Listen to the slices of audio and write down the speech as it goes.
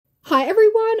Hi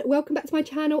everyone, welcome back to my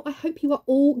channel. I hope you are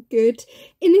all good.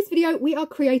 In this video we are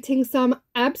creating some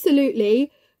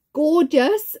absolutely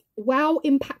gorgeous, wow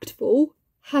impactful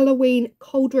Halloween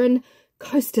cauldron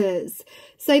coasters.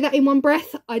 Say that in one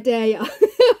breath, I dare ya.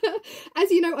 As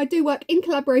you know, I do work in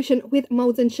collaboration with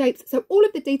Molds and Shapes, so all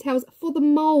of the details for the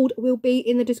mold will be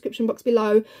in the description box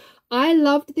below. I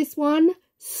loved this one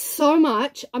so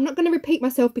much. I'm not going to repeat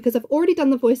myself because I've already done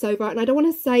the voiceover and I don't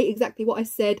want to say exactly what I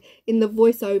said in the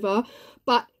voiceover,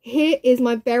 but here is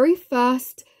my very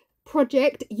first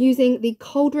project using the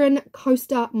cauldron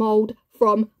coaster mold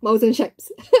from Molds and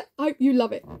Shapes. I hope you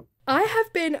love it. I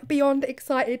have been beyond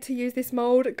excited to use this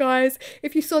mold, guys.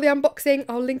 If you saw the unboxing,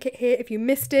 I'll link it here. If you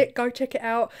missed it, go check it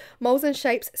out. Molds and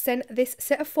Shapes sent this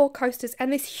set of 4 coasters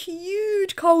and this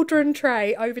huge cauldron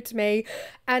tray over to me,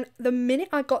 and the minute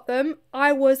I got them,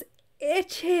 I was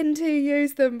itching to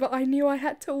use them, but I knew I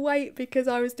had to wait because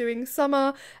I was doing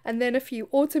summer and then a few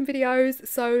autumn videos.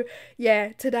 So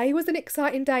yeah, today was an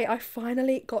exciting day. I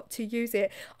finally got to use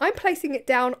it. I'm placing it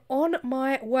down on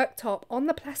my worktop on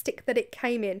the plastic that it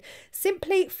came in,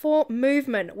 simply for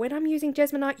movement. When I'm using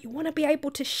Jesmonite, you want to be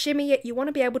able to shimmy it, you want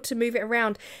to be able to move it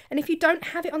around, and if you don't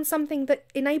have it on something that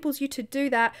enables you to do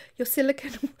that, your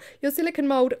silicone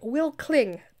mold will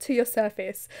cling to your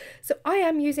surface. So I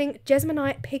am using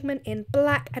Jesmonite pigment in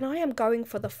black, and I am going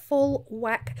for the full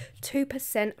whack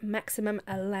 2% maximum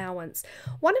allowance.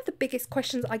 One of the biggest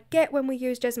questions I get when we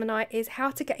use Jesmonite is how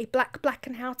to get a black black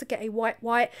and how to get a white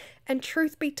white, and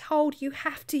truth be told, you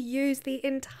have to use the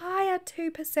entire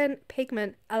 2%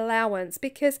 pigment allowance,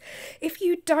 because if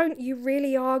you don't, you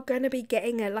really are going to be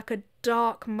getting like a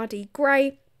dark muddy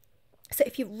grey. So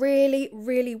if you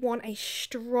really want a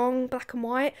strong black and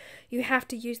white, you have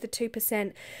to use the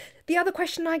 2%. The other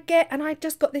question I get, and I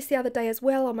just got this the other day as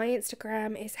well on my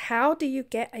Instagram, is how do you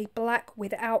get a black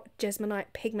without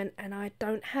Jesmonite pigment? And I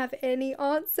don't have any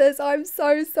answers. I'm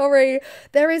so sorry.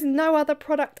 There is no other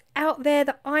product out there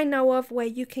that I know of where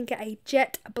you can get a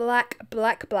jet black.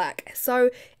 So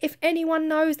if anyone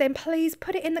knows, then please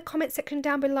put it in the comment section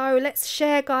down below. Let's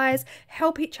share, guys,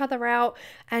 help each other out,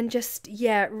 and just,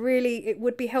 yeah, really it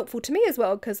would be helpful to me as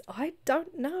well, because I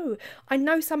don't know. I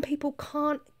know some people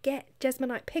can't get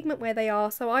Jesmonite pigment where they are,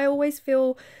 so I always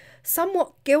feel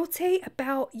somewhat guilty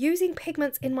about using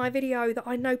pigments in my video that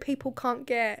I know people can't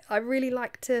get. I really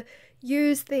like to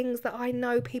use things that I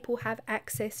know people have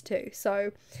access to.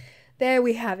 So there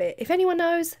we have it. If anyone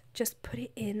knows, just put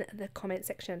it in the comment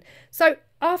section. So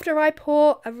after I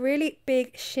pour a really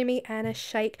big shimmy and a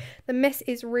shake, the mess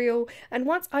is real, and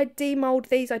once I demold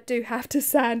these, I do have to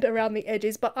sand around the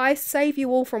edges, but I save you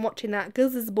all from watching that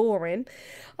because it's boring.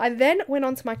 I then went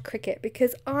on to my Cricut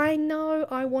because I know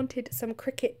I wanted some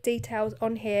Cricut details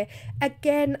on here.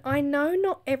 Again, I know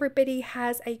not everybody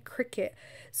has a Cricut,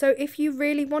 so if you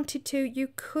really wanted to, you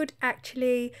could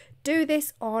actually do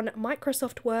this on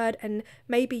Microsoft Word and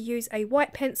maybe use a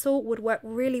white pencil, would work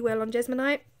really well on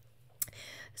Jesmonite.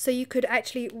 So you could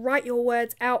actually write your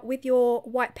words out with your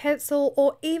white pencil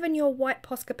or even your white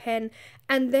Posca pen,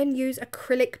 and then use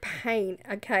acrylic paint,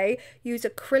 okay? Use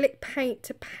acrylic paint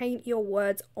to paint your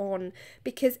words on,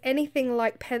 because anything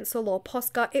like pencil or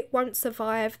Posca, it won't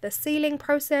survive the sealing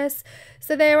process.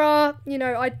 So there are, you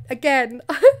know, again,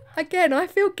 I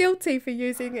feel guilty for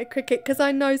using a Cricut because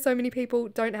I know so many people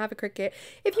don't have a Cricut.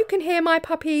 If you can hear my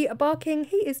puppy barking,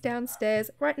 he is downstairs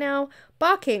right now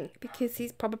barking because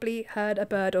he's probably heard a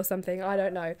bird or something. I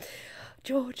don't know.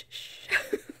 George, shh.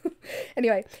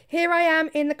 Anyway, here I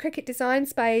am in the Cricut design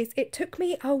space. It took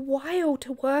me a while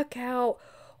to work out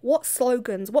what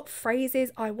slogans, what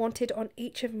phrases I wanted on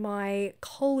each of my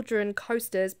cauldron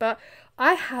coasters, but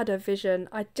I had a vision.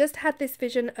 I just had this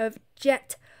vision of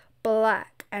jet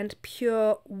black and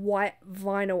pure white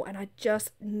vinyl, and I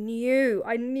just knew,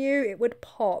 I knew it would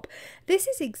pop. This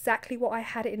is exactly what I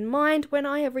had in mind when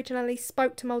I originally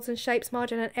spoke to Molds and Shapes,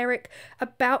 Marjan and Eric,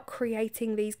 about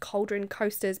creating these cauldron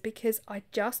coasters, because I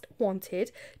just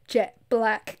wanted jet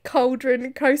black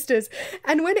cauldron coasters.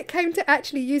 And when it came to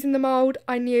actually using the mold,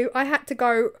 I knew I had to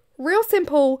go real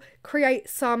simple, create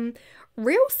some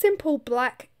real simple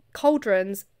black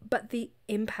cauldrons, but the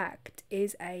impact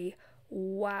is a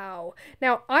wow.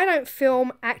 Now, I don't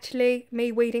film actually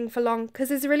me weeding for long because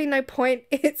there's really no point.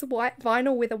 It's white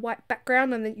vinyl with a white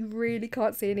background and then you really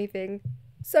can't see anything.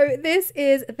 So this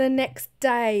is the next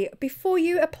day. Before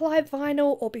you apply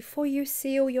vinyl or before you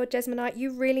seal your Jesmonite,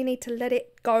 you really need to let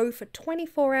it go for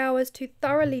 24 hours to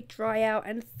thoroughly dry out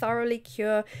and thoroughly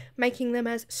cure, making them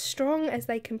as strong as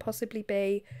they can possibly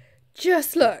be.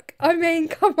 Just look, I mean,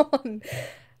 come on,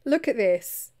 look at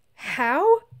this.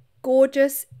 How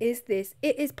gorgeous is this?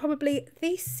 It is probably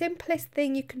the simplest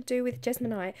thing you can do with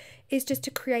Jesmonite, is just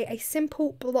to create a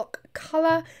simple block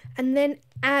colour and then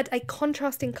add a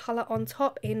contrasting colour on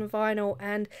top in vinyl.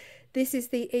 And this is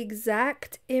the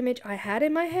exact image I had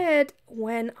in my head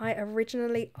when I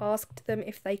originally asked them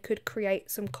if they could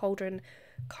create some cauldron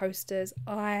coasters.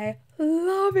 I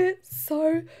love it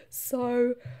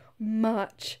so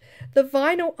much. The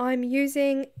vinyl I'm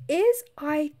using is,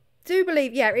 I do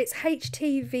believe, yeah, it's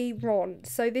HTV Ron.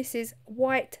 So this is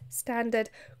white standard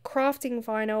crafting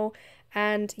vinyl,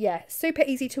 and yeah, super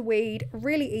easy to weed,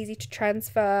 really easy to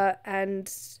transfer,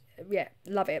 and yeah,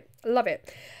 love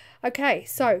it. Okay,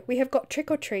 so we have got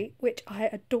Trick or Treat, which I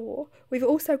adore. We've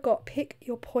also got Pick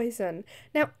Your Poison.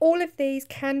 Now, all of these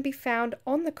can be found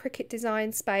on the Cricut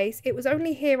design space. It was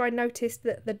only here I noticed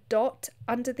that the dot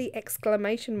under the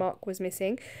exclamation mark was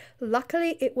missing.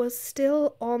 Luckily, it was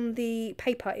still on the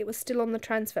paper. It was still on the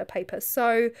transfer paper.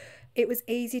 So it was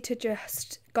easy to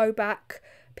just go back,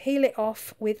 peel it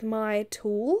off with my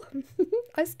tool.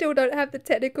 I still don't have the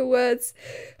technical words.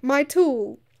 My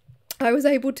tool. I was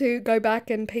able to go back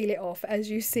and peel it off, as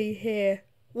you see here.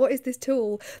 What is this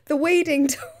tool? The weeding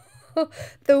tool.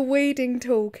 The weeding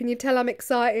tool. Can you tell I'm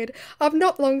excited? I've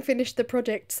not long finished the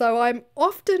project, so I'm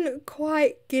often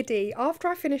quite giddy. After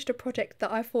I finished a project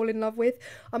that I fall in love with,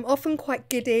 I'm often quite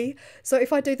giddy. So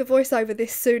if I do the voiceover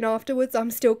this soon afterwards, I'm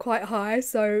still quite high,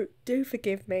 so do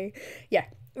forgive me. Yeah.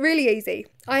 Really easy.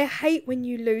 I hate when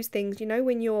you lose things, you know,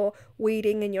 when you're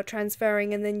weeding and you're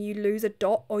transferring and then you lose a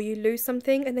dot or you lose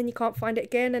something and then you can't find it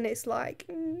again, and it's like,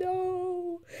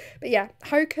 no. But yeah,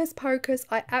 Hocus Pocus,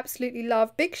 I absolutely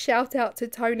love. Big shout out to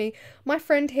Tony, my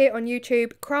friend here on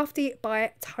YouTube, Crafty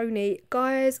by Tony.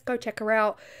 Guys, go check her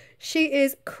out. She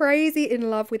is crazy in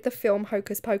love with the film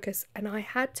Hocus Pocus, and I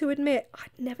had to admit,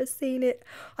 I'd never seen it.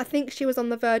 I think she was on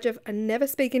the verge of never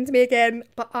speaking to me again,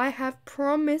 but I have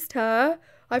promised her,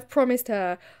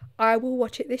 I will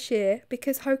watch it this year,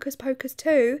 because Hocus Pocus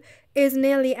 2 is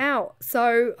nearly out,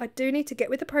 so I do need to get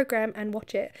with the program and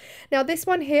watch it. Now this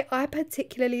one here I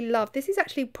particularly love. This is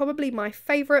actually probably my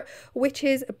favourite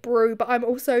Witch's Brew, but I'm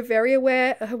also very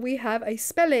aware we have a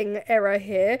spelling error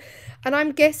here, and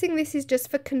I'm guessing this is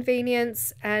just for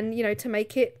convenience and, you know, to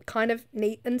make it kind of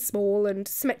neat and small and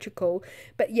symmetrical.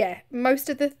 But yeah, most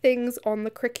of the things on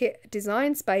the Cricut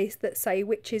design space that say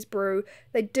Witch's Brew,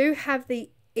 they do have the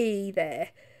E there.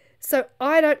 So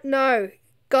I don't know.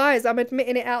 Guys, I'm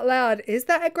admitting it out loud. Is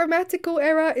that a grammatical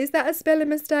error? Is that a spelling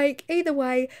mistake? Either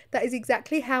way, that is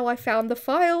exactly how I found the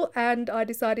file, and I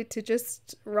decided to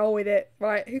just roll with it.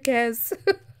 Right, who cares?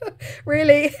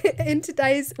 Really, in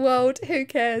today's world, who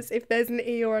cares if there's an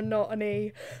E or a not an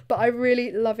E? But I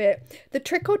really love it. The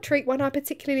Trick or Treat one, I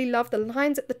particularly love the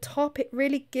lines at the top. It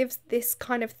really gives this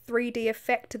kind of 3D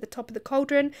effect to the top of the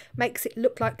cauldron, makes it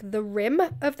look like the rim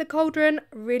of the cauldron.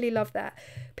 Really love that.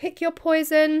 Pick Your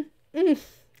Poison.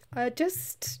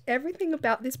 Just everything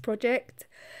about this project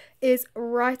is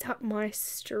right up my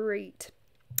street.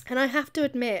 And I have to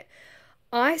admit,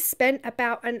 I spent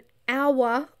about an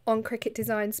hour on Cricut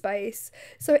Design Space.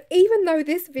 So even though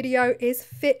this video is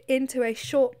fit into a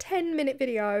short 10-minute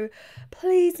video,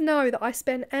 please know that I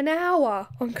spent an hour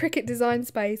on Cricut Design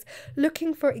Space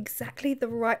looking for exactly the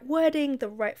right wording, the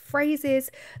right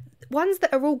phrases, ones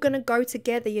that are all going to go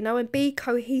together, you know, and be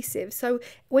cohesive. So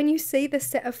when you see the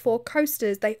set of 4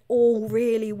 coasters, they all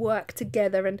really work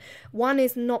together, and one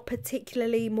is not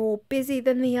particularly more busy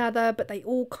than the other, but they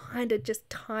all kind of just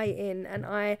tie in, and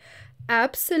I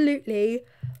absolutely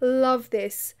love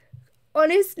this.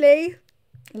 Honestly,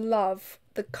 love.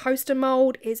 The coaster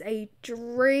mold is a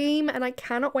dream, and I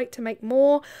cannot wait to make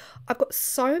more. I've got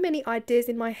so many ideas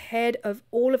in my head of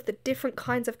all of the different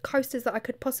kinds of coasters that I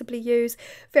could possibly use.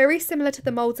 Very similar to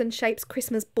the Molds and Shapes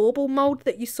Christmas bauble mold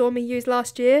that you saw me use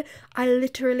last year. I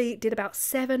literally did about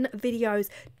 7 videos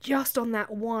just on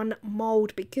that one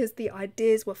mold because the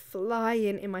ideas were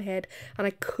flying in my head and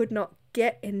I could not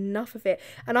get enough of it.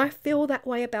 And I feel that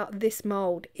way about this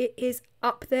mold. It is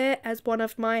up there as one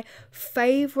of my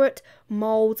favorite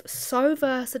molds. So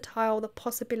versatile, the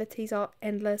possibilities are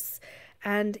endless,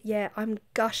 and yeah, I'm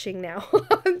gushing now.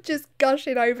 I'm just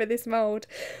gushing over this mold,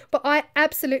 but I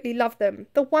absolutely love them.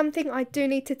 The one thing I do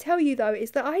need to tell you though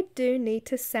is that I do need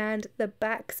to sand the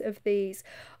backs of these.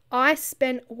 I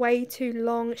spent way too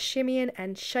long shimmying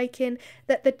and shaking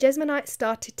that the Jesmonite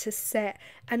started to set,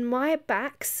 and my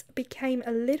backs became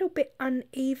a little bit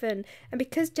uneven, and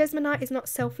because Jesmonite is not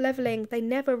self-leveling, they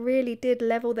never really did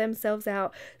level themselves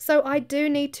out. So I do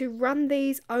need to run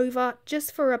these over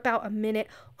just for about a minute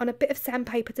on a bit of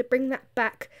sandpaper to bring that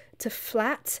back to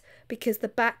flat, because the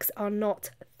backs are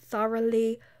not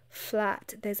thoroughly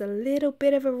flat. There's a little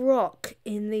bit of a rock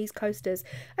in these coasters,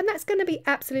 and that's going to be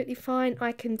absolutely fine.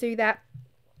 I can do that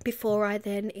before I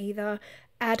then either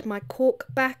add my cork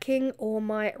backing or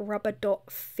my rubber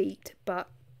dot feet. But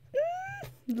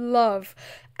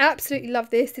absolutely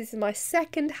love this. This is my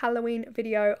second Halloween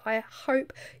video. I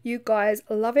hope you guys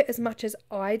love it as much as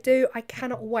I do. I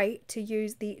cannot wait to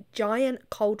use the giant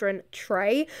cauldron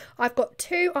tray. I've got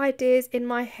 2 ideas in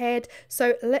my head,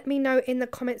 so let me know in the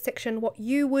comment section what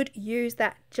you would use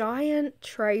that giant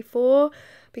tray for,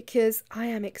 because I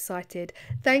am excited.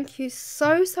 Thank you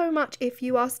so much if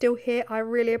you are still here. I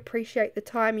really appreciate the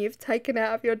time you've taken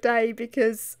out of your day,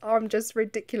 because I'm just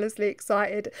ridiculously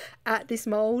excited at this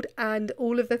mold and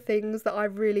all of the things that I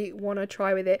really want to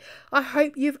try with it. I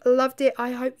hope you've loved it.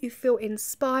 I hope you feel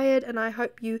inspired, and I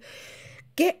hope you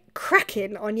get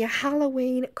cracking on your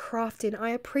Halloween crafting.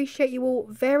 I appreciate you all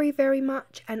very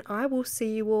much, and I will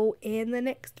see you all in the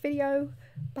next video.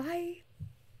 Bye.